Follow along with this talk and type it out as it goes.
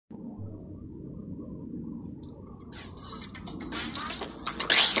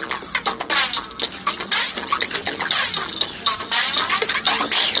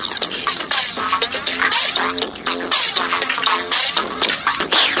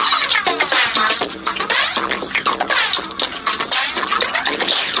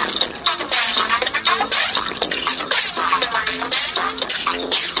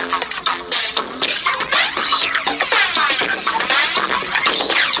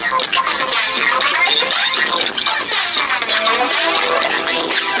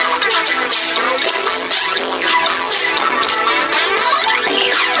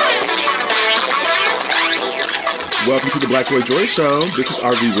to the Black Boy Joy Show. This is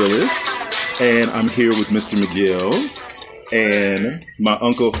RV Willis, and I'm here with Mr. McGill and my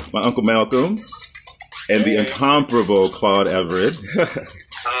uncle Malcolm, and the incomparable Claude Everett.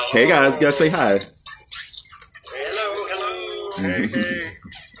 Hey guys, you gotta say hi. Hello. Hey.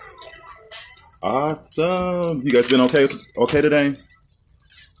 Awesome. You guys been okay today?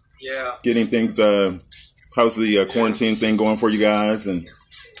 Yeah. Getting things. How's the quarantine thing going for you guys? And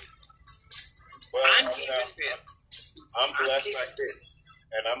well, I'm blessed.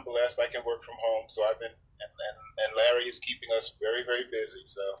 I'm blessed. I can work from home, so I've been, and Larry is keeping us very, very busy.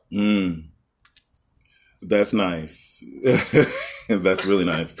 So. That's nice. That's really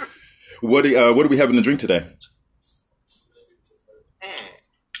nice. What are we having to drink today?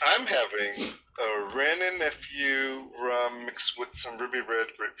 I'm having a Wren and Nephew rum mixed with some ruby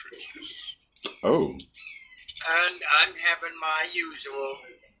red grapefruit juice. Oh. And I'm having my usual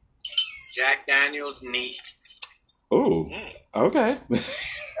Jack Daniel's neat. Oh, okay.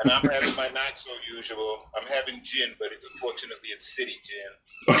 And I'm having my not so usual. I'm having gin, but unfortunately it's city gin.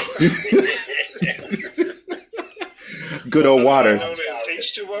 Good old water.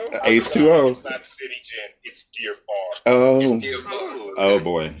 H2O? H2O. It's not city gin. It's Deer Park. Oh. It's Deer Park. Oh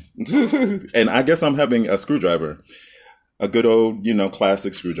boy. And I guess I'm having a screwdriver. A good old,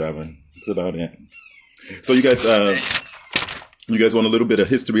 classic screwdriver. That's about it. So you guys want a little bit of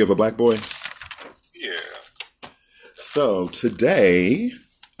history of a black boy? Yeah. So today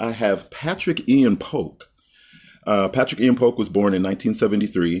I have Patrick Ian Polk. Patrick Ian Polk was born in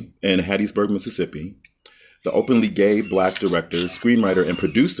 1973 in Hattiesburg, Mississippi. The openly gay black director, screenwriter, and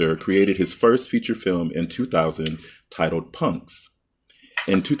producer created his first feature film in 2000 titled Punks.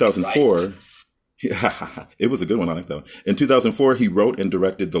 In 2004, it was a good one, I like that one. In 2004, he wrote and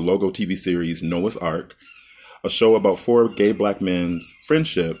directed the Logo TV series Noah's Ark, a show about four gay black men's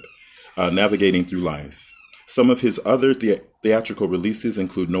friendship navigating through life. Some of his other theatrical releases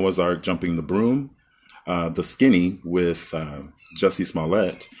include Noah's Ark Jumping the Broom, The Skinny with Jussie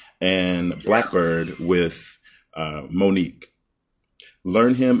Smollett, and Blackbird with Monique.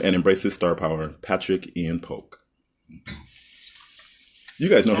 Learn him and embrace his star power, Patrick Ian Polk. You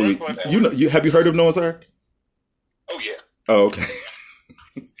guys know who have you heard of Noah's Ark? Oh yeah. Oh, okay.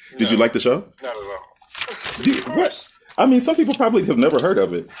 Did you like the show? Not at all. What? I mean, some people probably have never heard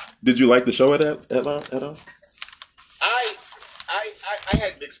of it. Did you like the show at all? I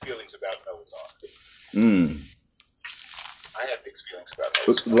had mixed feelings about Noah's Ark. I had mixed feelings about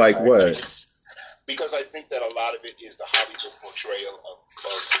Noah's Ark. Like what? Because I think that a lot of it is the Hollywood portrayal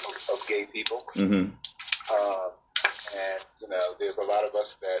of gay people. Mm-hmm. And, there's a lot of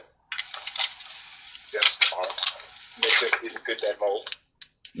us that just didn't fit that mold.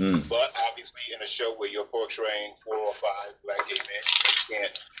 But obviously in a show where you're portraying 4 or 5 black gay men,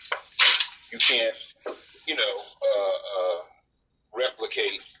 you can't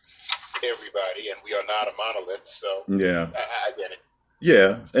replicate everybody, and we are not a monolith, so yeah. I get it.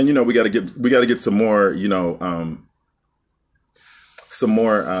 Yeah, and we got to get some more,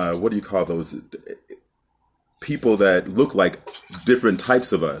 what do you call those people that look like different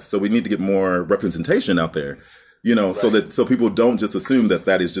types of us? So we need to get more representation out there, right. so people don't just assume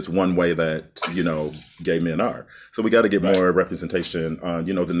that is just one way that gay men are. So we got to get more representation on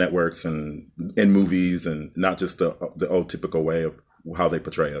the networks and in movies, and not just the old typical way of how they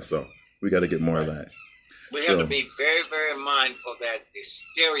portray us. So we got to get more of that. We have to be very, very mindful that the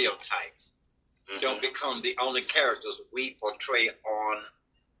stereotypes don't become the only characters we portray on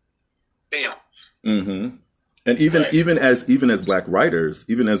film. Mm-hmm. And even as black writers,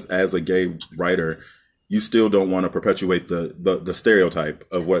 even as a gay writer, you still don't want to perpetuate the stereotype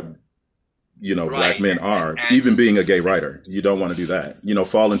of what black men are. Even being a gay writer, you don't want to do that.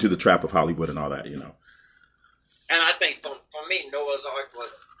 Fall into the trap of Hollywood and all that. And I think for me, Noah's Ark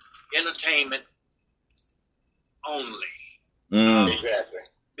was entertainment only. Exactly.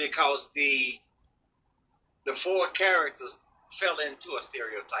 Because the 4 characters fell into a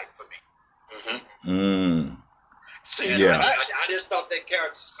stereotype for me. See, I just thought their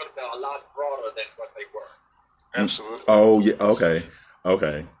characters could have been a lot broader than what they were. Absolutely. Oh yeah. Okay.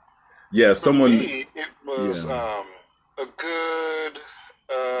 Yeah. For me, it was a good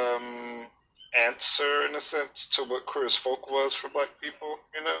answer in a sense to what queer as folk was for black people.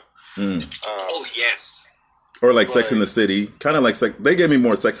 Oh yes. Or like Sex in the City, kind of like they gave me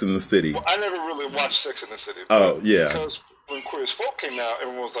more Sex in the City. Well, I never really watched Sex in the City. Oh yeah. Because when Queer as Folk came out,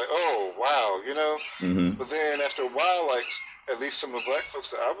 everyone was like, "Oh wow," Mm-hmm. But then after a while, like at least some of the black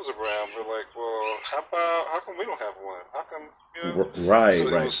folks that I was around were like, "Well, how come we don't have one? How come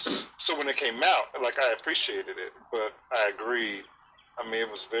Right. So when it came out, like I appreciated it, but I agree. I mean,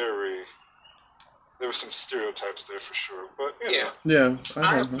 it was very there were some stereotypes there for sure. But yeah,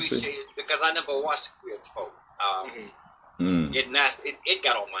 I appreciate it because I never watched Queer as Folk. It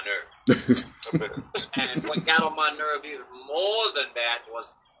got on my nerve. And what got on my nerve even more than that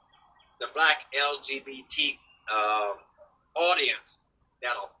was the black LGBT audience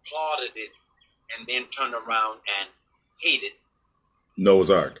that applauded it and then turned around and hated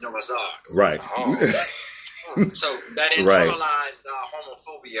Noah's Ark. Right. Oh. So that internalized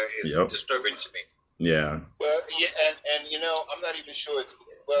homophobia is disturbing to me. Yeah. Well, yeah, and I'm not even sure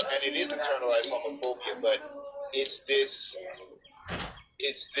and it is internalized homophobia, but it's this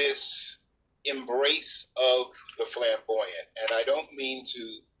embrace of the flamboyant, and I don't mean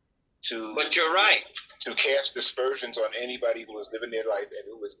to. But you're right. To cast dispersions on anybody who is living their life and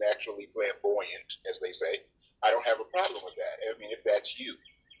who is naturally flamboyant, as they say, I don't have a problem with that. I mean, if that's you,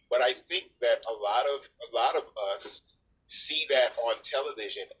 but I think that a lot of us see that on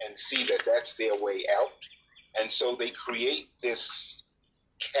television and see that that's their way out, and so they create this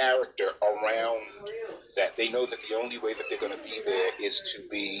character around that. They know that the only way that they're going to be there is to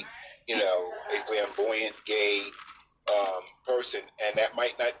be, a flamboyant gay person, and that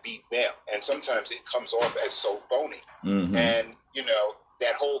might not be them. And sometimes it comes off as so phony. Mm-hmm. And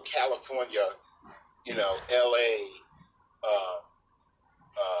that whole California, LA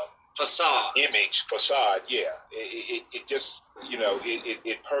facade, yeah. It just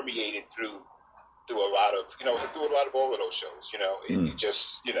it permeated through a lot of all of those shows. It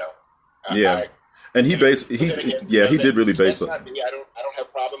just and he did really base it. I don't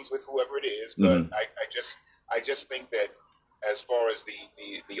have problems with whoever it is, but I just think that as far as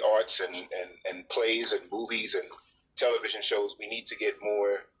the arts and plays and movies and television shows, we need to get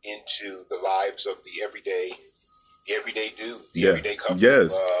more into the lives of the everyday dude, the everyday couple.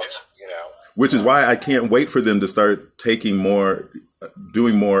 Yes. Which is why I can't wait for them to start doing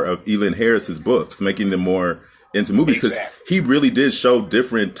more of Elin Harris's books, making them more into movies, because he really did show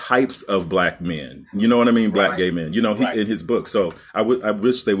different types of black men. You know what I mean? Black gay men. In his book. So I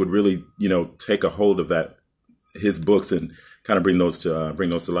wish they would really take a hold of that, his books, and kind of bring those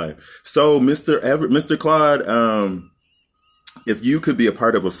to life. So Mr. Claude, if you could be a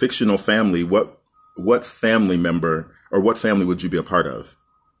part of a fictional family, what family member or what family would you be a part of?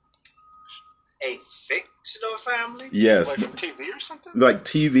 A fictional family? Yes. Like from TV or something? Like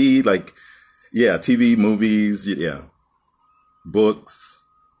TV, TV, movies, books.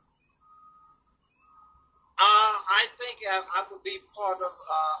 I think I would be part of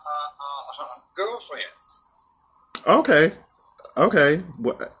Girlfriends. Okay.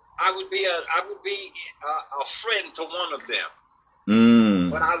 What? I would be a friend to one of them.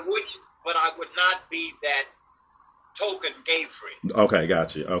 But I would not be that token gay friend. Okay,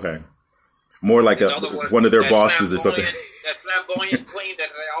 got you. Okay. More like one of their bosses or something. That flamboyant queen that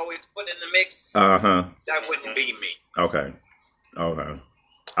they always put in the mix. Uh-huh. That wouldn't be me. Okay.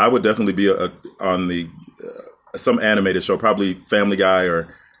 I would definitely be on the some animated show, probably Family Guy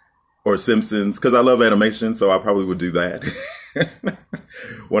or Simpsons, because I love animation, so I probably would do that.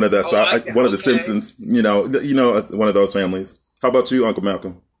 One of the Simpsons, one of those families. How about you, Uncle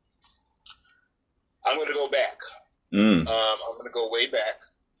Malcolm? I'm going to go back. I'm going to go way back.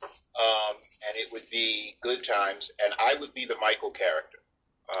 And it would be Good Times, and I would be the Michael character.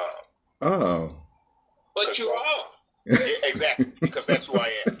 But you are. Yeah, exactly, because that's who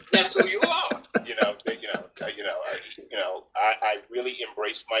I am. That's who you are. I really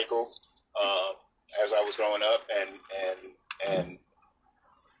embraced Michael as I was growing up, and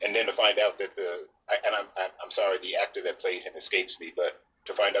then to find out that I'm sorry, the actor that played him escapes me, but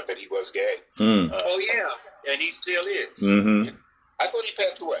to find out that he was gay. And he still is. Mm-hmm. I thought he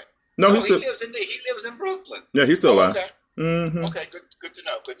passed away. No, he lives in Brooklyn. Yeah, he's still alive. Okay. Mm-hmm. Okay, good to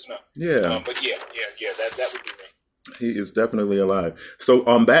know. Yeah. But that would be me. He is definitely alive. So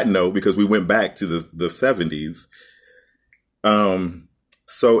on that note, because we went back to the 70s,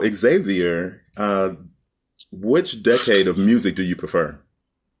 so Xavier, which decade of music do you prefer?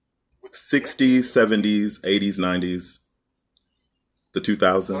 60s, 70s, 80s, 90s, the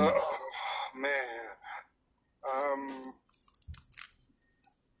 2000s? Oh, man.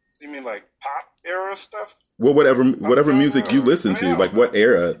 You mean like pop era stuff? Well, whatever music you listen to, like what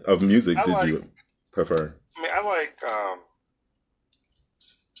era of music did you prefer? I mean, I like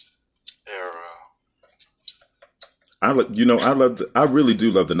era. I really do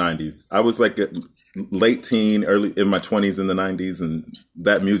love the 90s. I was like late teen, early in my 20s in the 90s, and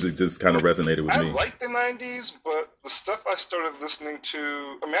that music just kind of resonated with me. I like the 90s, but the stuff I started listening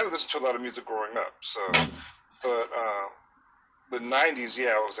to, I listened to a lot of music growing up, but the 90s,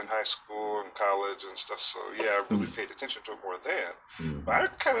 I was in high school and college and stuff, so I really paid attention to it more then. But I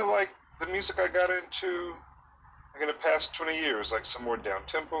kind of like the music I got into like in the past 20 years, like some more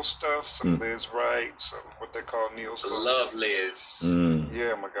down-tempo stuff, some Liz Wright, some what they call neo soul. Love Liz.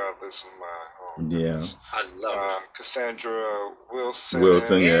 Yeah, my God, Liz is I love Cassandra Wilson.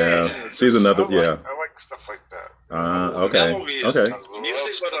 Yeah. She's another, I like stuff like that. Okay.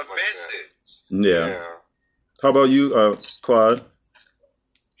 Music with a message. Yeah. How about you, Claude?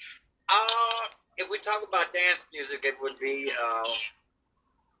 If we talk about dance music, it would be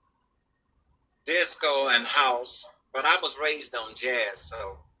disco and house, but I was raised on jazz,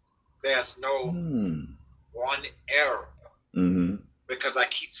 so there's no one era. Because I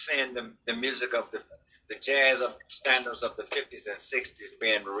keep saying the music of the jazz of standards of the 50s and 60s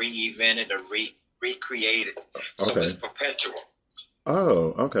being reinvented or recreated. So it's perpetual.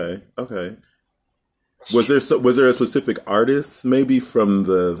 Oh, okay. Was there a specific artist maybe from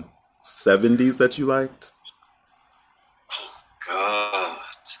the 70s that you liked? Oh God.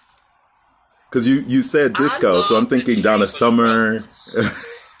 Because you said disco, so I'm thinking Donna Summer. No,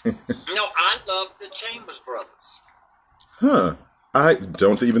 I love the Chambers Brothers. Huh. I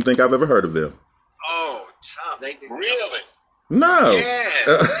don't even think I've ever heard of them. Oh, Tom, they did. Really? No.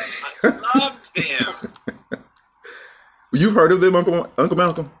 Yes. I love them. You've heard of them, Uncle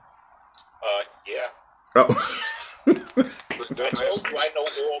Malcolm? Yeah. Oh. I told you I know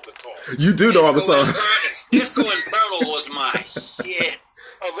all the songs. You do know all the songs. Disco Inferno was my shit.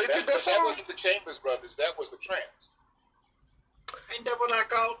 Oh, they did that song? That wasn't the Chambers Brothers. That was the Tramps. Ain't that what I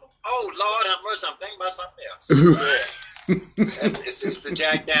called them? Oh, Lord have mercy. I'm thinking about something else. It's the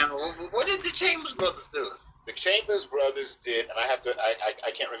Jack Daniel. What did the Chambers Brothers do? The Chambers Brothers did, and I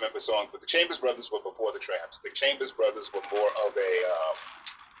can't remember songs, but the Chambers Brothers were before the Tramps. The Chambers Brothers were more of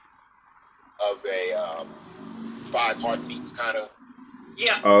a Five Heartbeats kind of.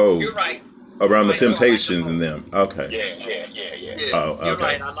 Yeah. Oh. You're right. Around the Temptations and them. Okay. Yeah. Oh, okay. You're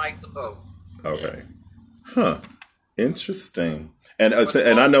right. I like the both. Okay. Huh. Interesting. And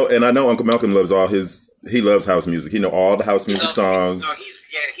I know Uncle Malcolm loves he loves house music. He know all the house music songs. No,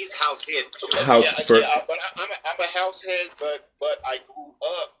 he's house head for sure. But I'm a house head, but I grew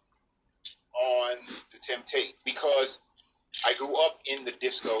up on the Temptations because I grew up in the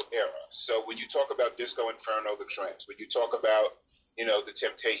disco era. So when you talk about Disco Inferno, the Tramps, when you talk about the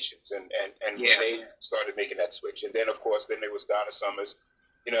Temptations and yes. They started making that switch, and then of course then there was Donna Summers,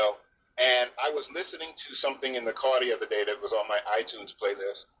 and I was listening to something in the car the other day that was on my iTunes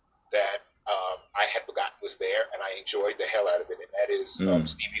playlist that I had forgotten was there, and I enjoyed the hell out of it, and that is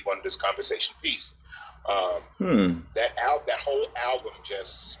Stevie Wonder's Conversation Piece. That whole album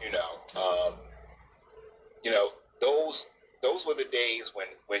just, those were the days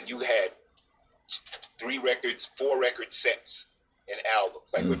when you had 4 record sets in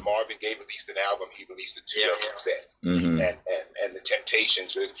albums. Like when Marvin Gaye released an album, he released a 2-record set, and the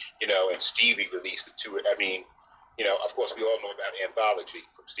Temptations, and Stevie released a 2. I mean, of course, we all know about Anthology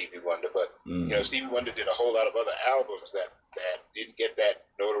from Stevie Wonder, but Stevie Wonder did a whole lot of other albums that didn't get that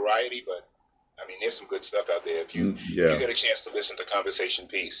notoriety. But I mean, there's some good stuff out there if you get a chance to listen to Conversation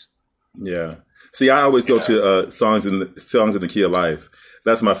Piece. Yeah. See, I always go to songs in the Key of Life.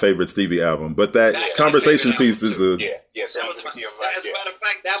 That's my favorite Stevie album. But that Conversation Piece is a Songs in the Key of Life. As a matter of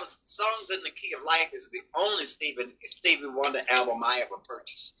fact, that was Songs in the Key of Life is the only Stevie Wonder album I ever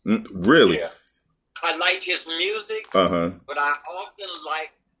purchased. Really? Yeah. I liked his music, but I often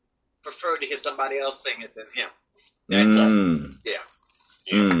prefer to hear somebody else sing it than him.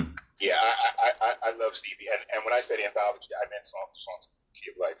 Yeah, I love Stevie, and when I said Anthology, I meant songs in the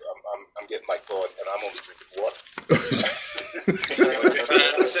Key of Life. I'm getting like Claude, and I'm only drinking water.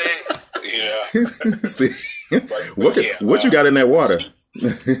 See, what you got in that water?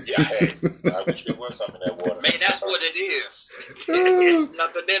 Hey, I wish there was something in that water. Man, that's what it is. It's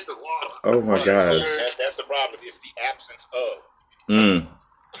nothing in the water. Oh my God. That's the problem. It's the absence of.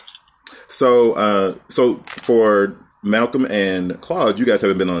 So for Malcolm and Claude, you guys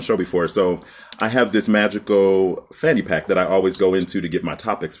haven't been on the show before, so I have this magical fanny pack that I always go into to get my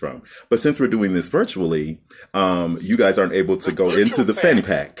topics from. But since we're doing this virtually, you guys aren't able to go into the fanny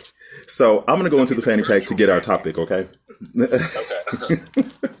pack. So I'm going to go into the fanny pack to get our topic, okay? Okay.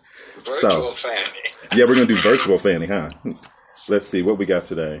 Virtual fanny. Yeah, we're going to do virtual fanny, huh? Let's see what we got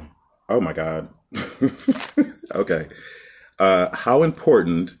today. Oh my God. Okay. How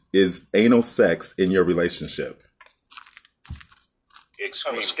important is anal sex in your relationship?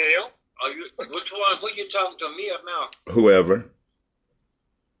 On a scale? Which one? Who you talking to, me or Malcolm? Whoever.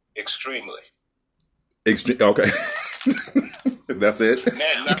 Extremely. Okay. That's it.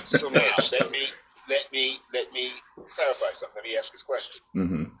 Now, not so much. Let me clarify something. Let me ask this question.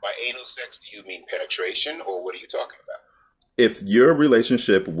 By anal sex, do you mean penetration, or what are you talking about? If your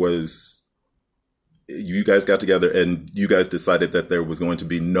relationship was you guys got together and you guys decided that there was going to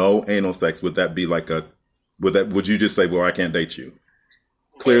be no anal sex, would that be like would you just say, well, I can't date you?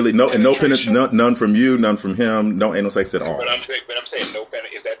 Clearly, none from you, none from him, no anal sex at all. But I'm saying no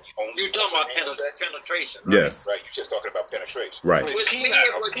penetration. Is that the only? You're talking about penetration, right? Yes. Right. You're just talking about penetration. Right.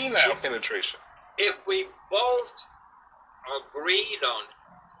 Penile penetration. If we both agreed on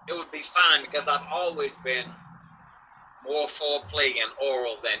it, it would be fine because I've always been more foreplay and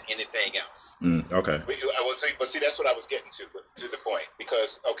oral than anything else. Okay. But see, that's what I was getting to the point.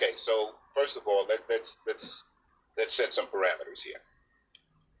 Because so first of all, let's set some parameters here.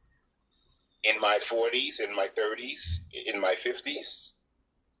 In my 40s, in my 30s, in my 50s,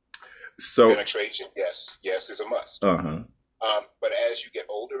 so penetration, yes, is a must. But as you get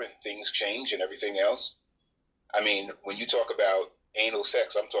older and things change and everything else, I mean, when you talk about anal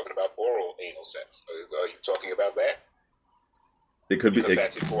sex, I'm talking about oral anal sex. Are you talking about that? It could be.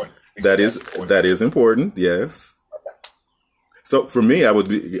 That's important. That is important. Yes. Okay. So for me,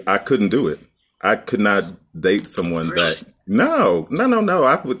 I couldn't do it. I could not date someone really? that. No.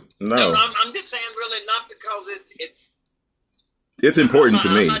 I would no. No, I'm just saying, really, not because it's important to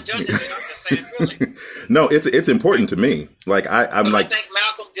me. I'm not judging it. I'm just saying, really. No, it's important to me. Like I think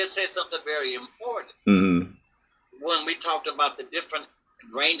Malcolm just said something very important. Mm-hmm. When we talked about the different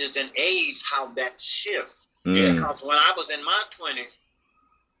ranges in age, how that shifts. Mm. Because when I was in my 20s,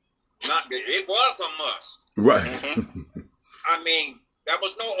 it was a must. Right. Mm-hmm. I mean, there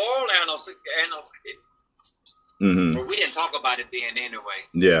was no oral anal. Mm-hmm. But we didn't talk about it then anyway.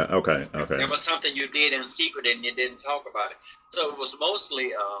 Yeah. Okay. There was something you did in secret and you didn't talk about it. So it was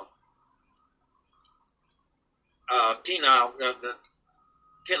mostly penile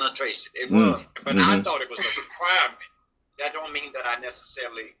penetration. It was, but I thought it was a requirement. That don't mean that I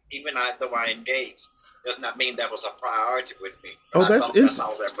necessarily, even though I engaged, does not mean that was a priority with me. But that's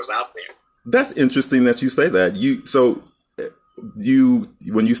all that was out there. That's interesting that you say that.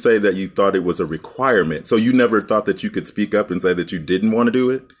 When you say that you thought it was a requirement, so you never thought that you could speak up and say that you didn't want to do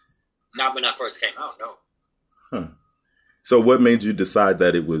it? Not when I first came out, no. Huh. So what made you decide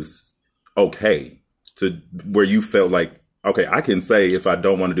that it was okay to where you felt like, okay, I can say if I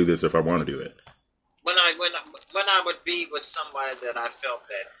don't want to do this or if I want to do it? When I would be with somebody that I felt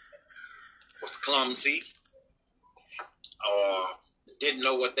that was clumsy or didn't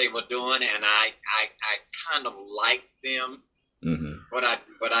know what they were doing, and I kind of liked them, but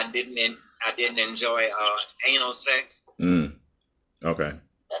I didn't enjoy anal sex. Okay.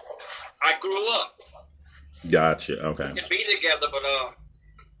 I grew up. Gotcha. Okay. We can be together, but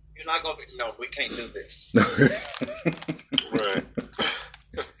you're not gonna be. No, we can't do this. Right.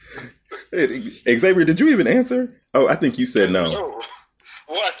 Hey, Xavier, did you even answer? Oh, I think you said no.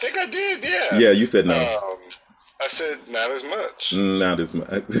 Well, I think I did. Yeah. Yeah, you said no. I said not as much. Not as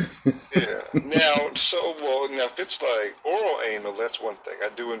much. Yeah. Now, if it's like oral anal, that's one thing. I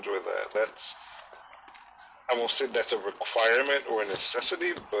do enjoy that. I won't say that's a requirement or a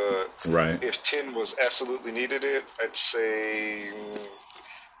necessity, but right. If 10 was absolutely needed I'd say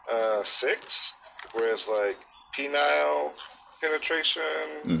 6. Whereas like penile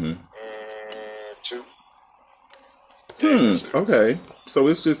penetration, 2. Yeah, okay. So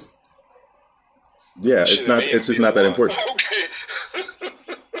it's just, it's just not that important. Okay.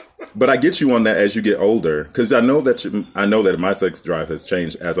 But I get you on that as you get older, because I know that my sex drive has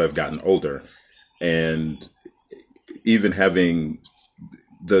changed as I've gotten older, and even having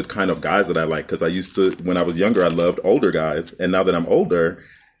the kind of guys that I like, because I used to, when I was younger, I loved older guys, and now that I'm older,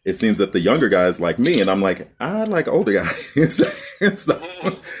 it seems that the younger guys like me, and I'm like, I like older guys. So,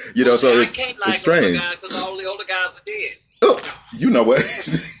 I can't like it's strange. Older guys because all the older guys are dead. Oh, you know what?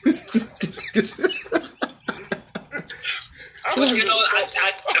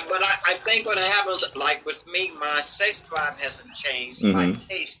 But I think what happens, like with me, my sex drive hasn't changed. My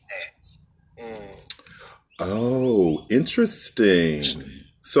taste has. Oh, interesting.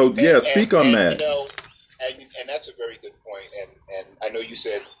 So speak on that. And that's a very good point. And I know you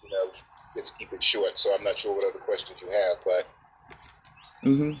said let's keep it short. So I'm not sure what other questions you have, but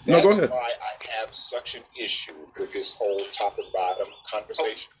no, go ahead. That's why I have such an issue with this whole top and bottom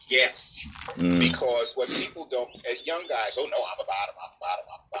conversation. Oh, yes. Because what people don't, young guys, I'm a bottom.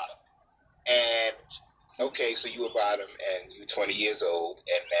 And, okay, so you a bottom and you 20 years old,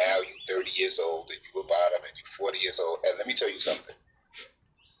 and now you 30 years old, and you a bottom and you 40 years old. And let me tell you something.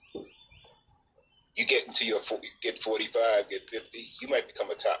 You get into you get 45, get 50, you might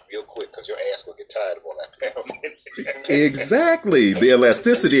become a top real quick because your ass will get tired of all that. Exactly. The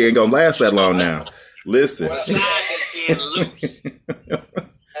elasticity ain't going to last that long now. Listen. Well, size is being loose.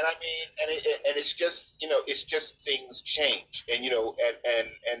 And I mean, and it's just, it's just things change. And,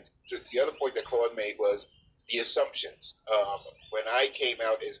 and the other point that Claude made was the assumptions. When I came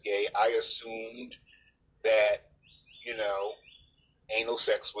out as gay, I assumed that, anal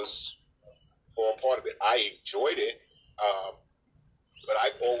sex was all part of it. I enjoyed it, but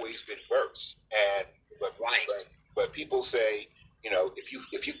I've always been versed. But people say, if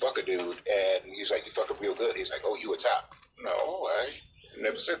you fuck a dude and he's like, you fuck him real good, he's like, oh, you a top. No, I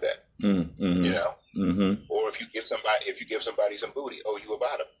never said that. Mm-hmm. Mm-hmm. Or if you give somebody some booty, oh, you a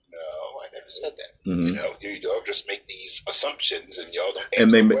bottom. No, I never said that. Mm-hmm. You don't just make these assumptions and y'all don't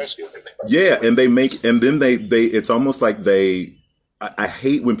and they questions. And they make, and then they it's almost like I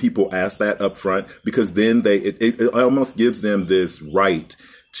hate when people ask that up front, because then it almost gives them this right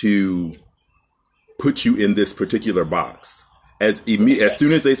to put you in this particular box. As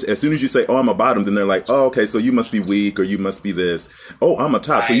soon as you say, oh, I'm a bottom, then they're like, oh, okay, so you must be weak, or you must be this. Oh, I'm a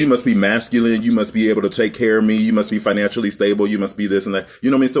top, so you must be masculine. You must be able to take care of me. You must be financially stable. You must be this and that. You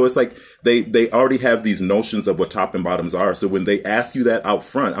know what I mean? So it's like they already have these notions of what top and bottoms are. So when they ask you that out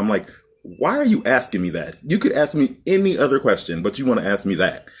front, I'm like, why are you asking me that? You could ask me any other question, but you want to ask me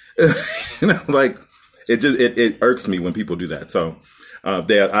that. Like, it irks me when people do that. So.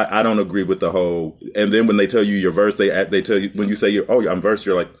 I don't agree with the whole. And then when they tell you your verse, they tell you, when you say I'm versed,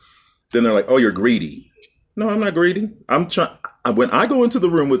 you're like, then they're like, oh, you're greedy. No, I'm not greedy. I'm trying. When I go into the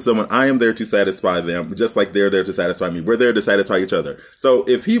room with someone, I am there to satisfy them, just like they're there to satisfy me. We're there to satisfy each other. So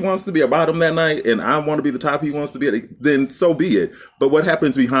if he wants to be a bottom that night and I want to be the top he wants to be, then so be it. But what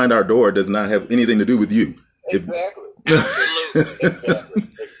happens behind our door does not have anything to do with you. Exactly. Absolutely. Exactly.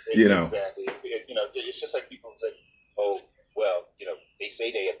 Exactly. It's just like people say, oh, well, they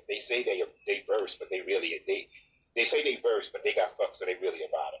say they verse, but they really they say they verse, but they got fucked, so they really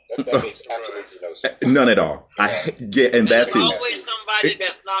about it. That makes absolutely no sense. None at all. And that's There's always somebody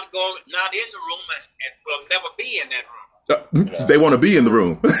that's not in the room and will never be in that room. They want to be in the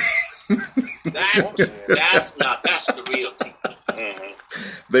room. That's the real team. Mm-hmm.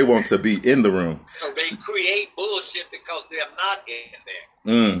 They want to be in the room. So they create bullshit because they're not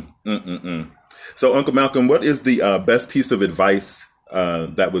in there. So, Uncle Malcolm, what is the best piece of advice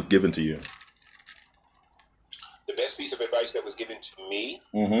that was given to you? The best piece of advice that was given to me?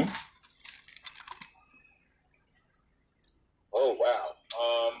 Mm-hmm. Oh, wow.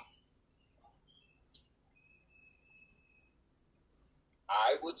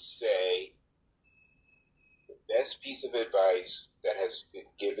 I would say the best piece of advice that has been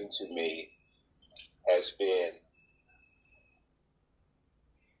given to me has been,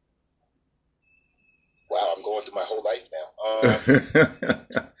 wow, I'm going through my whole life now.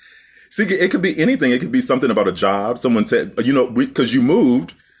 See, it could be anything. It could be something about a job. Someone said, because you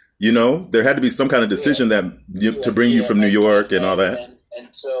moved, there had to be some kind of decision to bring you from New York and all that.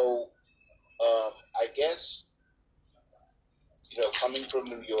 And so, I guess, coming from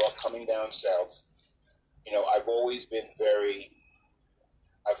New York, coming down south, I've always been very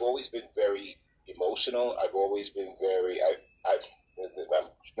emotional. I've always been very,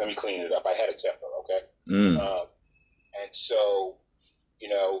 let me clean it up. I had a temper, okay? And so,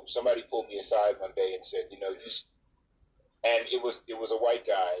 somebody pulled me aside one day and said, and it was a white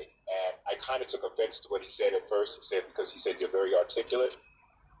guy, and I kind of took offense to what he said at first. He said, because he said, you're very articulate,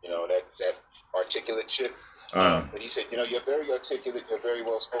 that articulate shit. But he said, you're very articulate, you're very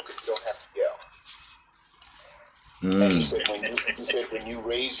well spoken, you don't have to yell. And he said, when you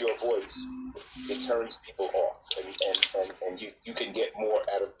raise your voice, it turns people off, and you can get more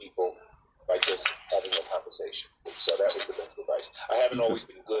out of people by just having a conversation. So that was the best advice. I haven't always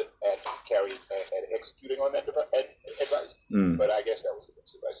been good at carrying and executing on that advice, but I guess that was the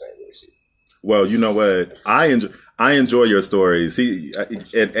best advice I ever received. Well, you know what? I enjoy your stories.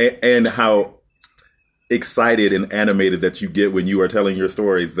 And how excited and animated that you get when you are telling your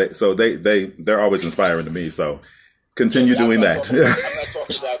stories. They're always inspiring to me. So continue doing that. I'm not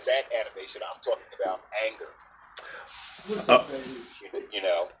talking about that animation. I'm talking about anger.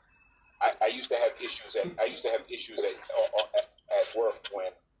 I used to have issues at work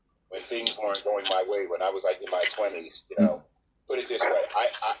when things weren't going my way when I was like in my 20s. Put it this way,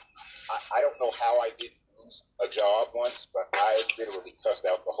 I don't know how I didn't lose a job once, but I literally cussed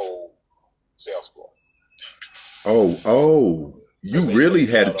out the whole sales floor. Oh, you really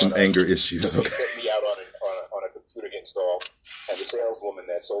had some anger issues. They set me out on a computer install, and the saleswoman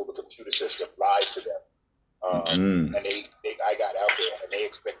that sold the computer system lied to them. And I got out there, and they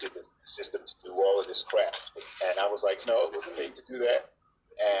expected the system to do all of this crap, and I was like, no, it wasn't made to do that.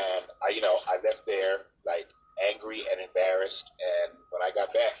 And I left there like angry and embarrassed. And when I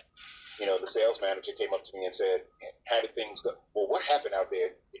got back, the sales manager came up to me and said, "How did things go? Well, what happened out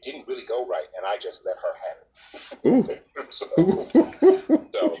there? It didn't really go right," and I just let her have it. so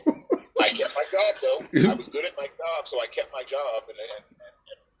I kept my job, though. I was good at my job, so I kept my job. And the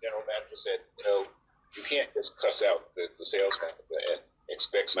general manager said, you can't just cuss out the sales manager and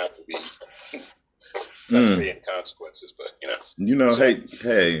expect not to be any consequences. But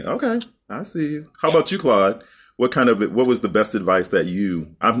hey, okay, I see you. How about you, Claude? What was the best advice that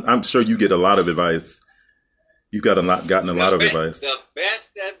I'm sure you get a lot of advice. You've gotten a lot of advice. The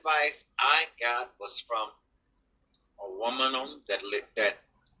best advice I got was from a woman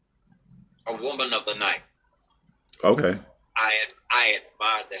a woman of the night. Okay. I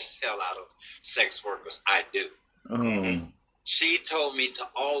admire the hell out of sex workers. I do. Oh. She told me to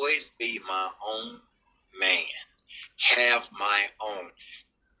always be my own man. Have my own.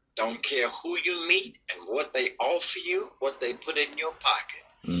 Don't care who you meet and what they offer you, what they put in your pocket.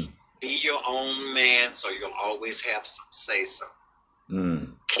 Be your own man, so you'll always have some say-so.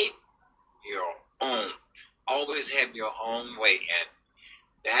 Keep your own. Always have your own way. And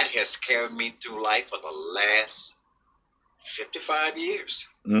that has carried me through life for the last 55 years.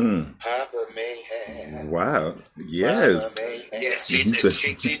 Papa may have. Wow. Yes. Yes, she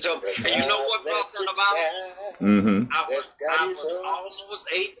told me. And you know what brought that about? I was almost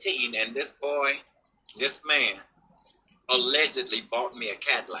 18, and this man, allegedly bought me a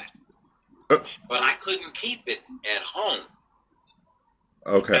Cadillac. But I couldn't keep it at home.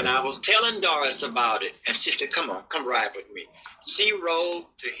 Okay. And I was telling Doris about it, and she said, come ride with me. She rode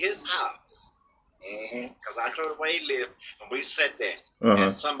to his house, because I told her where he lived, and we sat there.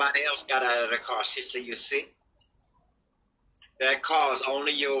 And somebody else got out of the car. She said, you see, that car is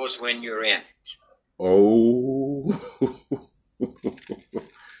only yours when you're in it. Oh.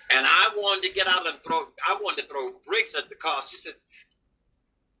 And I wanted to get out and throw bricks at the car. She said,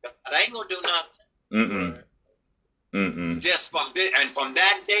 I ain't going to do nothing. Just from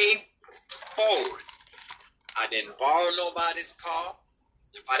that day forward, I didn't borrow nobody's car.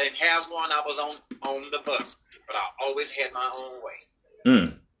 If I didn't have one, I was on the bus. But I always had my own way.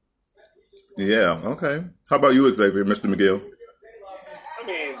 Yeah, okay. How about you, Xavier, Mr. McGill? I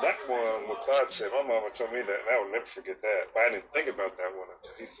mean, that one, what Claude said, my mama told me that, and I would never forget that. But I didn't think about that one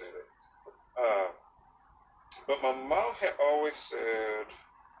until he said it. But my mom had always said,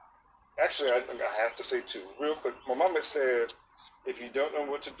 actually, I think I have to say too, real quick, my mom had said, if you don't know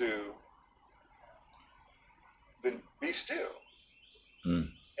what to do, then be still.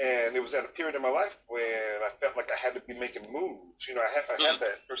 And it was at a period in my life when I felt like I had to be making moves. I had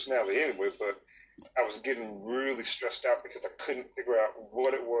that personality anyway, but I was getting really stressed out because I couldn't figure out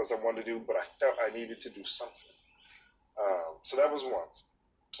what it was I wanted to do, but I felt I needed to do something. So that was one.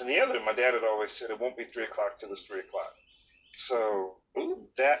 And the other, my dad had always said, it won't be 3 o'clock till it's 3 o'clock. So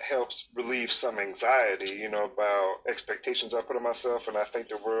that helps relieve some anxiety, about expectations I put on myself, and I think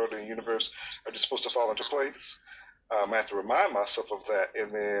the world and the universe are just supposed to fall into place. I have to remind myself of that,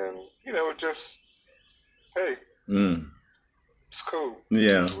 and then, just, hey, it's cool.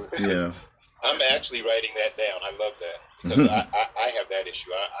 Yeah. I'm actually writing that down. I love that because I have that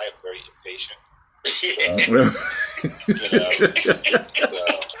issue. I am very impatient. Shut up,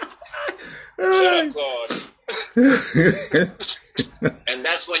 Claude. And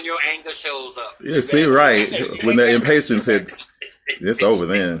that's when your anger shows up. Yeah, see, right. When the impatience hits, it's over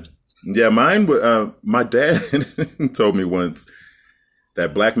then. Yeah, mine. My dad told me once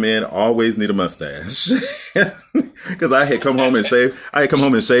that black men always need a mustache because I had come home and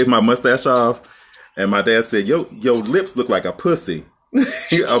shaved my mustache off, and my dad said, "Your lips look like a pussy."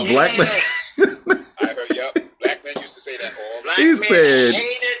 A black man. I heard, black men used to say that all.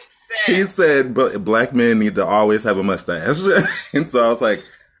 He said, but black men need to always have a mustache, and so I was like,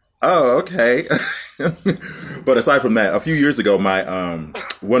 "Oh, okay." But aside from that, a few years ago, my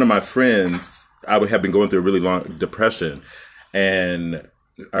one of my friends, I would have been going through a really long depression, and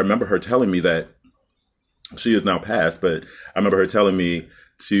I remember her telling me that she is now passed, but I remember her telling me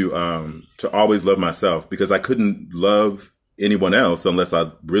to always love myself because I couldn't love anyone else unless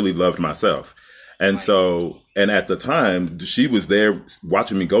I really loved myself. And so, and at the time, she was there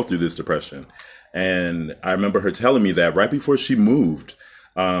watching me go through this depression. And I remember her telling me that right before she moved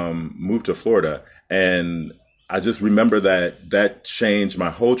to Florida. And I just remember that changed my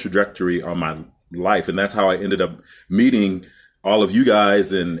whole trajectory on my life. And that's how I ended up meeting all of you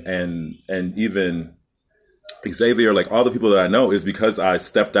guys and even Xavier, like all the people that I know, is because I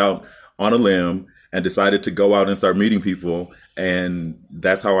stepped out on a limb and decided to go out and start meeting people. And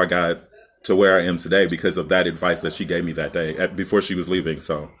that's how I got to where I am today, because of that advice that she gave me that day before she was leaving.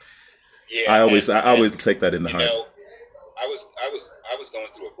 So yeah, I always take that in the heart. I was going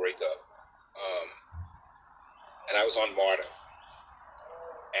through a breakup, and I was on MARTA.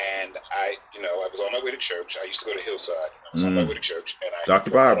 And I was on my way to church. I used to go to Hillside. I was on my way to church, and I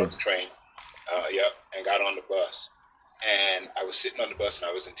Dr. got Barber. on the train. And got on the bus. And I was sitting on the bus, and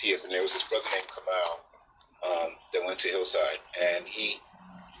I was in tears. And there was this brother named Kamal that went to Hillside, and he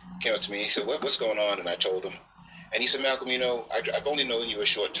came up to me. And he said, "What's going on?" And I told him, and he said, "Malcolm, I've only known you a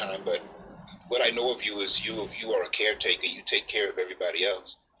short time, but what I know of you is you are a caretaker. You take care of everybody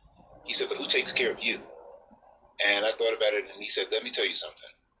else." He said, "But who takes care of you?" And I thought about it, and he said, "Let me tell you something."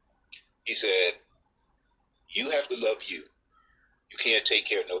 He said, "You have to love you. You can't take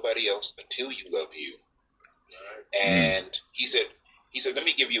care of nobody else until you love you." And he said, "Let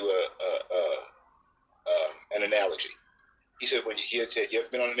me give you an analogy." He said, "You ever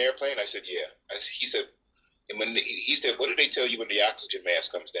been on an airplane?" I said, "Yeah." He said, he said, "What do they tell you when the oxygen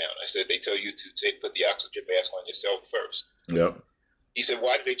mask comes down?" I said, "They tell you to put the oxygen mask on yourself first." Yep. He said,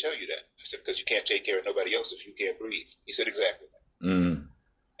 "Why do they tell you that?" I said, "Because you can't take care of nobody else if you can't breathe." He said, "Exactly." Mm.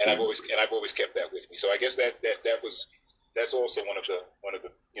 And I've always kept that with me. So I guess that's also one of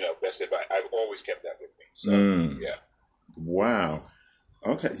the best advice. I've always kept that with me. So yeah. Wow.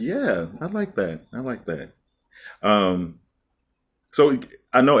 Okay. Yeah, I like that. So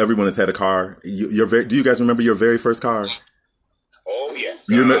I know everyone has had a car. Do you guys remember your very first car? Oh yeah.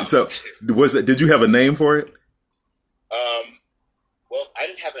 So did you have a name for it? Well, I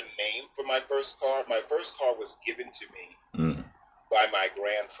didn't have a name for my first car. My first car was given to me by my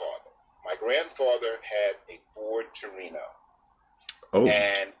grandfather. My grandfather had a Ford Torino. Oh.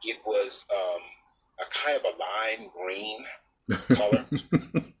 And it was a kind of a lime green color.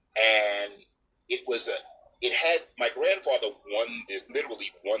 And my grandfather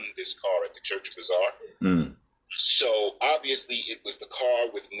literally won this car at the church bazaar. So obviously it was the car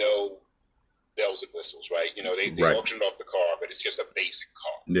with no bells and whistles, right? They auctioned off the car, but it's just a basic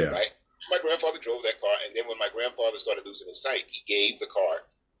car, right? My grandfather drove that car, and then when my grandfather started losing his sight, he gave the car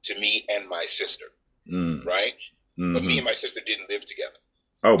to me and my sister, right? Mm-hmm. But me and my sister didn't live together.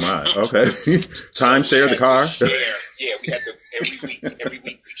 Oh my, okay. Time share the car? Yeah, we had to, every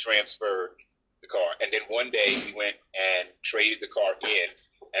week we transferred the car. And then one day we went and traded the car in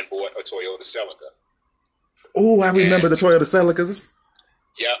and bought a Toyota Celica. Oh, I remember the Toyota Celicas.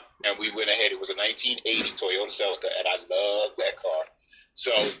 Yep, and we went ahead. It was a 1980 Toyota Celica, and I loved that car.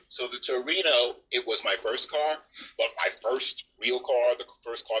 So the Torino, it was my first car, but my first real car, the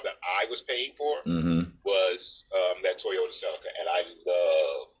first car that I was paying for, was that Toyota Celica, and I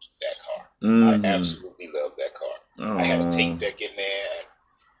loved that car. I absolutely loved that car. Aww. I had a tape deck in there,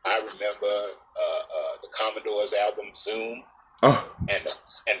 and I remember the Commodore's album Zoom,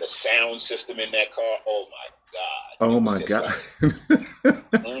 and the sound system in that car. Oh my God! Oh my God!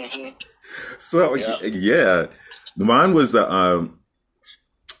 So yeah, mine was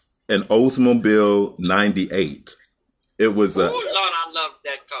an Oldsmobile 98. It was Lord, I love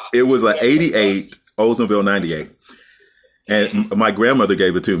that car. It was an 88 Oldsmobile 98. And my grandmother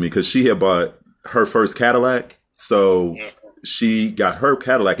gave it to me because she had bought her first Cadillac. So she got her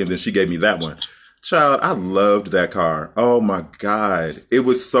Cadillac and then she gave me that one. Child, I loved that car. Oh my God. It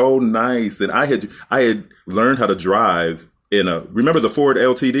was so nice. And I had learned how to drive remember the Ford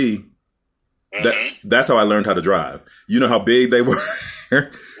LTD? That's how I learned how to drive. You know how big they were?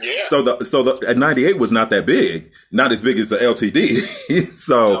 Yeah. So the 98 was not that big, not as big as the LTD.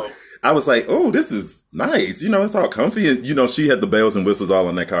 So I was like, oh, this is nice. It's all comfy. And, she had the bells and whistles all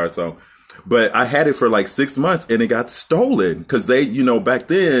on that car. So, but I had it for like 6 months and it got stolen because they, back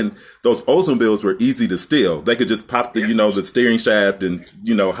then those Oldsmobiles were easy to steal. They could just pop the, the steering shaft and,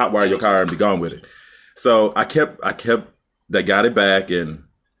 hot wire your car and be gone with it. So they got it back and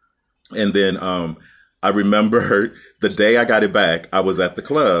then, I remember the day I got it back, I was at the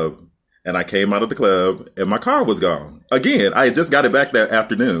club and I came out of the club and my car was gone. Again, I had just got it back that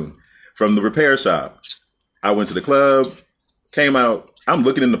afternoon from the repair shop. I went to the club, came out. I'm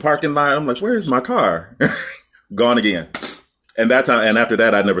looking in the parking lot. I'm like, where's my car? Gone again. And after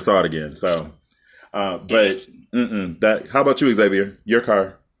that, I never saw it again. So, how about you, Xavier? Your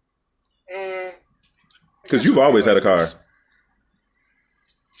car? Because you've always had a car.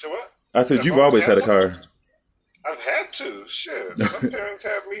 So what? I said, you've always had a car. I've had to. Shit. My parents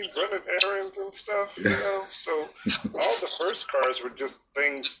had me running errands and stuff, So all the first cars were just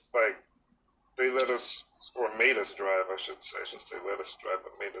things like they let us, or made us drive, I should say let us drive,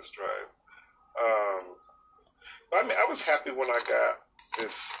 but made us drive. But I mean, I was happy when I got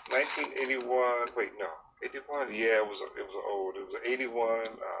this 1981, 81? Yeah, it was old. It was an 81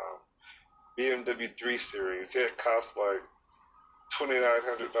 BMW 3 Series. It cost like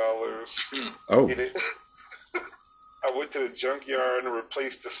 $2,900. Oh. I went to the junkyard and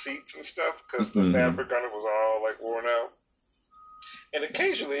replaced the seats and stuff because the fabric on it was all like worn out. And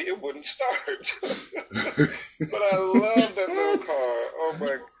occasionally it wouldn't start. But I love that little car. Oh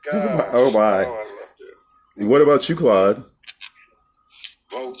my God. Oh my. Oh, I loved it. What about you, Claude?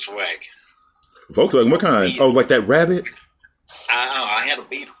 Volkswagen. Volkswagen, what kind? Beetle. Oh, like that rabbit? I had a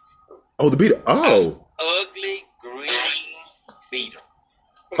Beetle. Oh, the Beetle. Oh. Ugly green Beetle.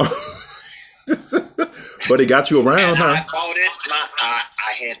 But it got you around, And huh? I bought it.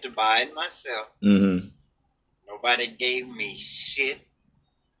 I had to buy it myself. Mm-hmm. Nobody gave me shit.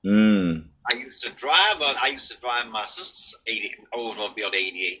 Mm. I used to drive my sister's Oldsmobile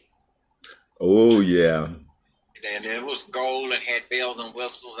 88. Oh, yeah. And it was gold and had bells and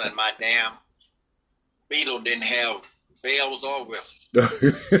whistles, and my damn Beetle didn't have bells or whistles.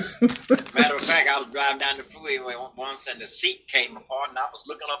 Matter of fact, I was driving down the freeway once, and the seat came apart, and I was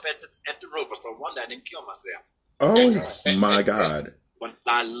looking up at the roof. So one day I didn't kill myself. Oh, my God. But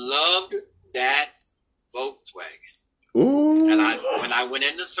I loved that Volkswagen. Ooh. And when I went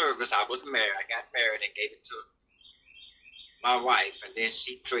into service, I was married. I got married and gave it to my wife, and then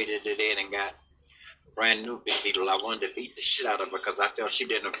she traded it in and got a brand new Beetle. I wanted to beat the shit out of her because I felt she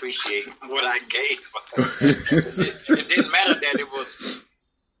didn't appreciate what I gave her. It didn't matter that it was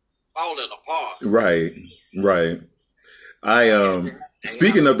falling apart. Right.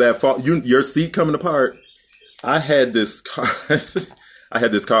 Speaking of that, your seat coming apart. I had this car.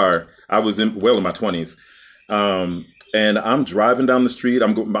 I was in my 20s, and I'm driving down the street.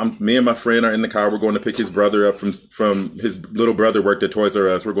 Me and my friend are in the car. We're going to pick his brother up from his little brother worked at Toys R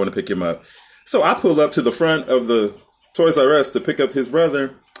Us. We're going to pick him up. So I pull up to the front of the Toys R Us to pick up his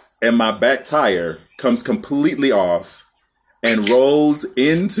brother, and my back tire comes completely off and rolls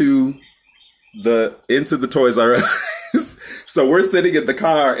into the Toys R Us. So we're sitting in the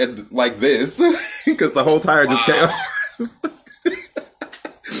car and like this because the whole tire just came off.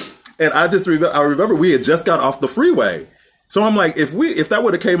 And I remember we had just got off the freeway. So I'm like, if that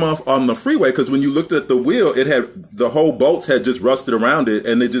would have came off on the freeway, because when you looked at the wheel, the whole bolts had just rusted around it,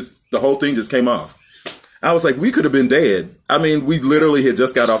 and the whole thing just came off. I was like, we could have been dead. I mean, we literally had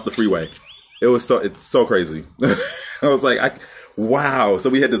just got off the freeway. It's so crazy. I was like, wow. So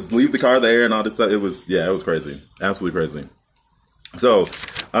we had to leave the car there and all this stuff. It was crazy. Absolutely crazy. So,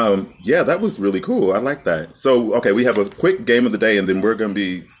 that was really cool. I like that. So, okay, we have a quick game of the day, and then we're going to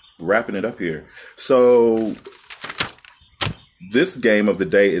be wrapping it up here. So, this game of the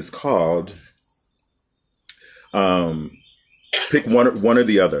day is called pick one or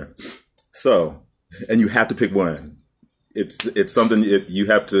the other. So, and you have to pick one. It's something you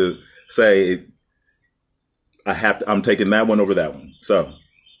have to say. I'm taking that one over that one. So,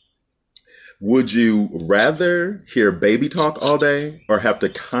 would you rather hear baby talk all day or have to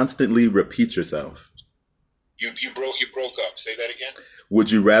constantly repeat yourself? You broke up. Say that again.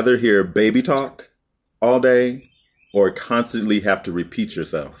 Would you rather hear baby talk all day or constantly have to repeat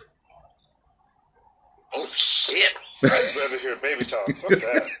yourself? Oh shit! I'd rather hear baby talk. Fuck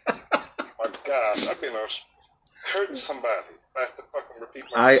that. My gosh, I've been hurting somebody. I have to fucking repeat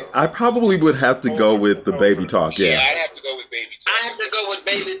myself. I probably would have to go with the baby talk. Yeah, I'd have to go with baby talk. I have to go with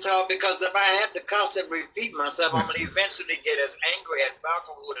baby talk because if I have to constantly repeat myself, I'm gonna eventually get as angry as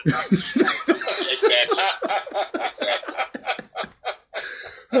Malcolm would have talked. Exactly.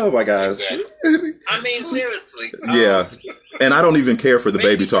 Oh my gosh. Exactly. I mean, seriously. Yeah. And I don't even care for the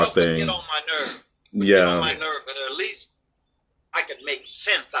baby talk would thing. Get on my nerve. Yeah. Get on my nerve, but at least I could make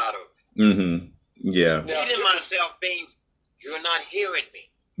sense out of it. Mm-hmm. Yeah. Repeating myself means you're not hearing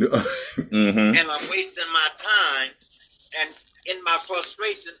me. Mm-hmm. And I'm wasting my time, and in my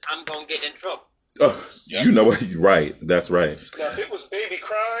frustration, I'm going to get in trouble. Oh, yeah. You know what? Right. That's right. Now, if it was baby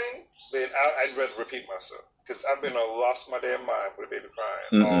crying, then I'd rather repeat myself. Because I've been lost my damn mind with a baby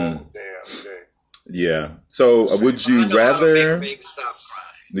crying all damn day. Yeah. So would you rather? Make a baby stop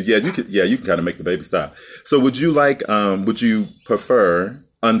crying. Yeah, you could. Yeah, you can kind of make the baby stop. So would you like? Would you prefer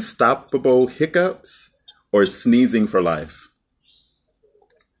unstoppable hiccups or sneezing for life?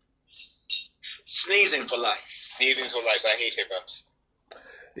 Sneezing for life. Sneezing for life. I hate hiccups.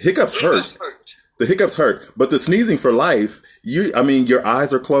 Hiccups hurt. The hiccups hurt, but the sneezing for life. Your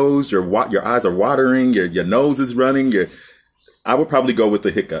eyes are closed. Your eyes are watering. Your nose is running. I would probably go with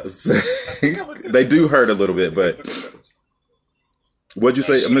the hiccups. They do hurt a little bit, but what'd you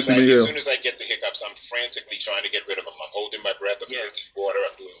say, Mr. McGill? As soon as I get the hiccups, I'm frantically trying to get rid of them. I'm holding my breath. I'm drinking water.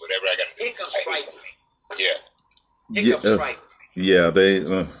 I'm doing whatever I got to do. Hiccups frighten me. Yeah. Hiccups frighten me. Yeah,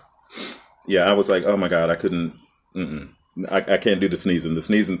 they. Yeah, I was like, oh my God, I couldn't. I can't do the sneezing. The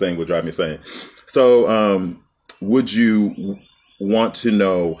sneezing thing would drive me insane. So, would you want to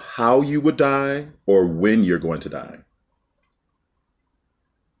know how you would die or when you're going to die?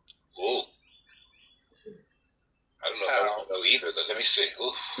 Ooh. I don't know if I want to know either. Let me see.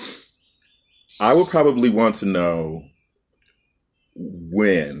 Ooh. I would probably want to know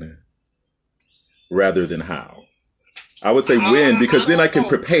when rather than how. I would say when, because then I can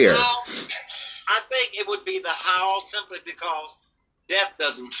prepare. I think it would be the how, simply because death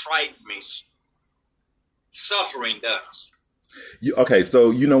doesn't frighten me. Suffering does. Okay,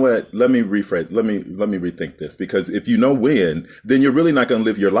 so you know what? Let me rephrase. Let me rethink this, because if you know when, then you're really not going to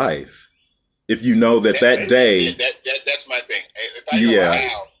live your life. If you know that day. That's my thing. If I know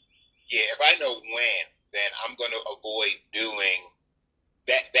how, if I know when, then I'm going to avoid doing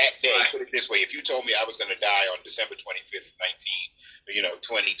that day. Right. Put it this way: if you told me I was going to die on December 25th,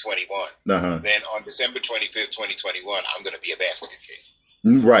 2021, then on December 25th, 2021, I'm going to be a basket case.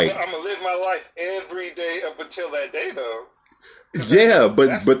 Right. Well, I'm gonna live my life every day up until that day, though. Yeah,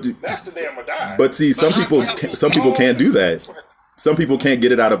 but that's the day I'm gonna die. But see, some people can't do that. Some people can't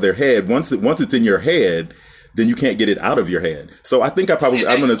get it out of their head. Once it's in your head, then you can't get it out of your head. So I think I'm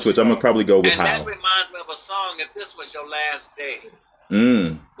going to switch. I'm going to probably go with how. And that reminds me of a song. If this was your last day,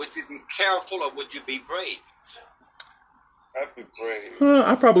 would you be careful or would you be brave? I'd be brave.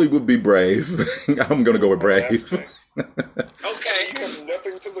 I probably would be brave. I'm going to go with brave. Okay. You have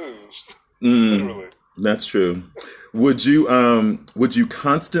nothing to lose. Literally. That's true. Would you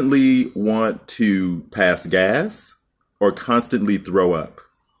constantly want to pass gas or constantly throw up?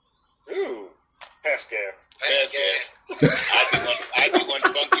 Ooh, pass gas. Pass gas. I'd be one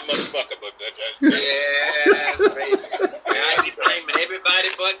funky motherfucker, but yes, baby. I'd be blaming everybody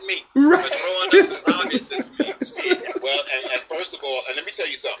but me. Right. For throwing up as obvious as me. Well, and first of all, and let me tell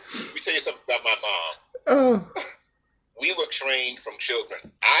you something. Let me tell you something about my mom. Oh. We were trained from children.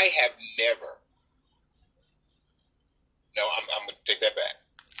 I have never. No, I'm going to take that back.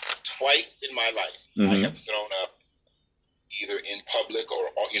 Twice in my life, I have thrown up either in public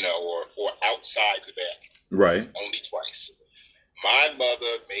or outside the bathroom. Right. Only twice. My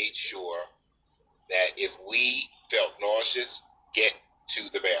mother made sure that if we felt nauseous, get to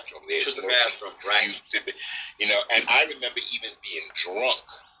the bathroom. There's to the bathroom, right. And I remember even being drunk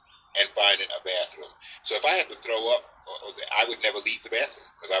and finding a bathroom. So if I had to throw up, I would never leave the bathroom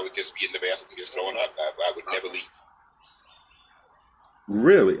because I would just be in the bathroom just throwing up. I would never leave.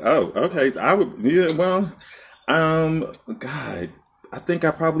 Really? Oh, okay. I would. Yeah. Well, God, I think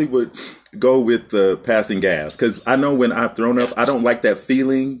I probably would go with the passing gas because I know when I've thrown up, I don't like that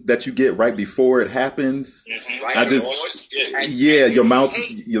feeling that you get right before it happens. Mm-hmm. Right. Your mouth,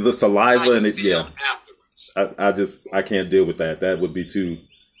 the saliva, and it. Yeah. I can't deal with that. That would be too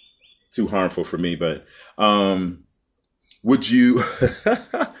harmful for me. But would you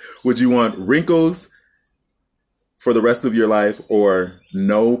want wrinkles for the rest of your life or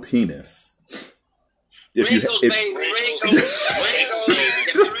no penis? Wrinkles, baby.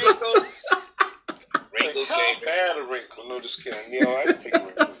 How bad a wrinkle? No, just kidding. I take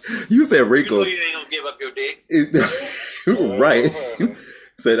wrinkles. You said wrinkles. You ain't gonna give up your dick. Right.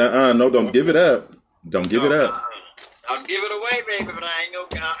 Said, no, don't give it up. Don't give it up. I'll give it away, baby, but I ain't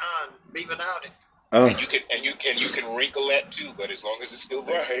gonna be without it. And you can wrinkle that too, but as long as it's still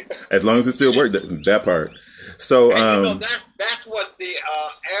there. Right. As long as it still works, that part. So that's what the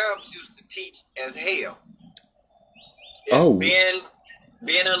Arabs used to teach as hell. It's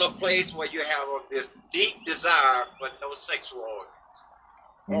being in a place where you have this deep desire but no sexual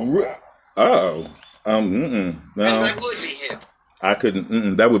organs. No. And that would be hell. I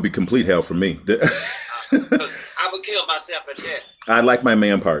couldn't. That would be complete hell for me. Because I would kill myself at death. I like my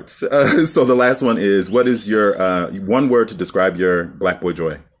man parts. So the last one is, what is your one word to describe your Black Boy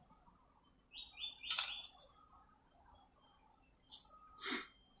Joy?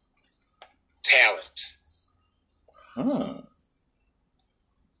 Talent. Huh.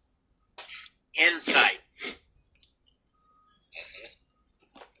 Insight.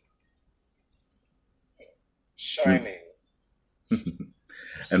 Shining.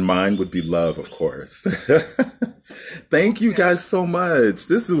 And mine would be love, of course. Thank you guys so much.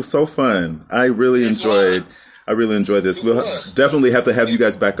 This was so fun. I really enjoyed this. We'll definitely have to have you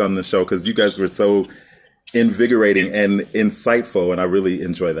guys back on the show because you guys were so invigorating and insightful, and I really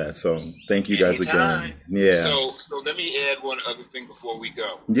enjoy that. So thank you guys again. Yeah. So let me add one other thing before we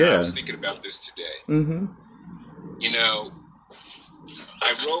go. Yeah. I was thinking about this today. Mm-hmm.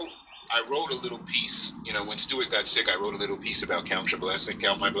 I wrote a little piece. When Stuart got sick, I wrote a little piece about count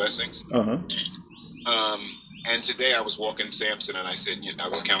my blessings. Uh-huh. And today I was walking Samson, and I said, I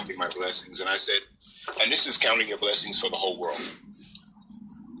was counting my blessings, and I said, and this is counting your blessings for the whole world.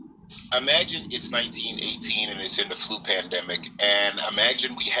 Imagine it's 1918 and it's in the flu pandemic, and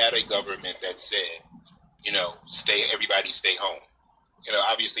imagine we had a government that said, everybody stay home.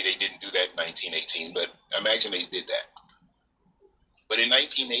 Obviously they didn't do that in 1918, but imagine they did that. But in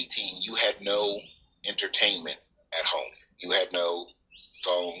 1918, you had no entertainment at home. You had no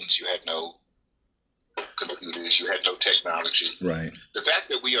phones. You had no computers. You had no technology. Right. The fact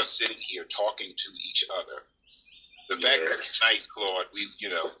that we are sitting here talking to each other, the fact that tonight, Claude,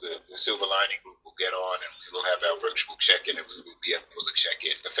 the Silver Lining Group will get on and we will have our virtual check-in and we will be able to check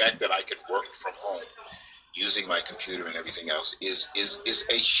in. The fact that I can work from home using my computer and everything else is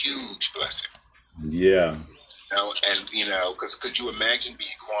a huge blessing. Yeah. Because could you imagine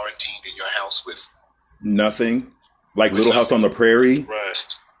being quarantined in your house with nothing? Like Little House on the Prairie? Right.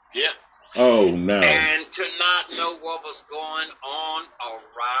 Yeah. Oh, no. And to not know what was going on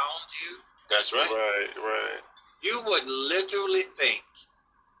around you. That's right. Right. You would literally think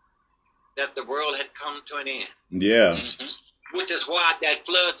that the world had come to an end. Yeah. Mm-hmm. Which is why that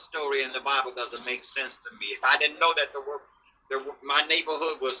flood story in the Bible doesn't make sense to me. If I didn't know that my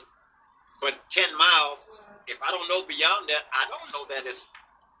neighborhood was but 10 miles, if I don't know beyond that, I don't know that it's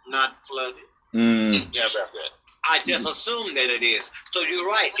not flooded. Yeah, about that. I just assume that it is. So you're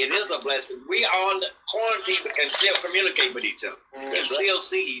right. It is a blessing. We are on quarantine but can still communicate with each other. Can still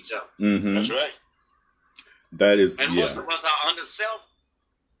see each other. Mm-hmm. That's right. That is, and most of us are under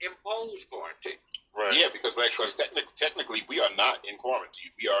self-imposed quarantine. Right. Yeah, because technically we are not in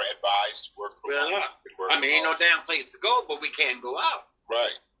quarantine. We are advised to work from home. Ain't no damn place to go, but we can't go out.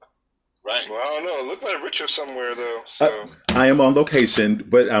 Right. Well, I don't know. It looked like Richard's somewhere, though. So. I am on location,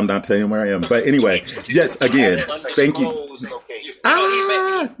 but I'm not telling where I am. But anyway, yes, again, thank you.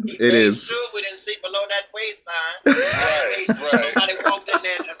 It is. Sure, we didn't see below that waistline. Right. Nobody walked in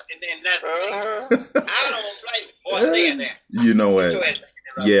there, and that's the case. I don't blame it. Boy, stay in there. You know what?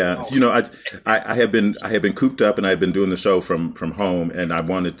 Yeah, I have been cooped up, and I've been doing the show from home, and I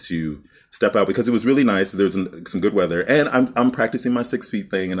wanted to step out because it was really nice. There's some good weather, and I'm practicing my 6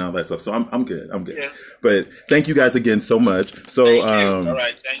 feet thing and all that stuff. So I'm good. Yeah. But thank you guys again so much. So all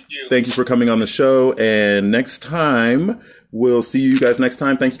right, thank you. Thank you for coming on the show. And next time we'll see you guys next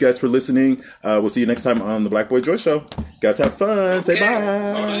time. Thank you guys for listening. We'll see you next time on the Black Boy Joy Show. Guys, have fun. Okay. Say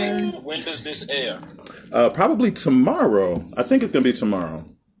bye. All right. When does this air? Probably tomorrow. I think it's gonna be tomorrow.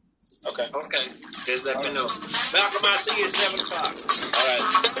 Okay. Just let me know. Malcolm, I see you at 7 o'clock. All right.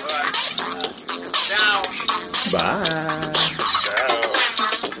 Ciao. Bye. Ciao.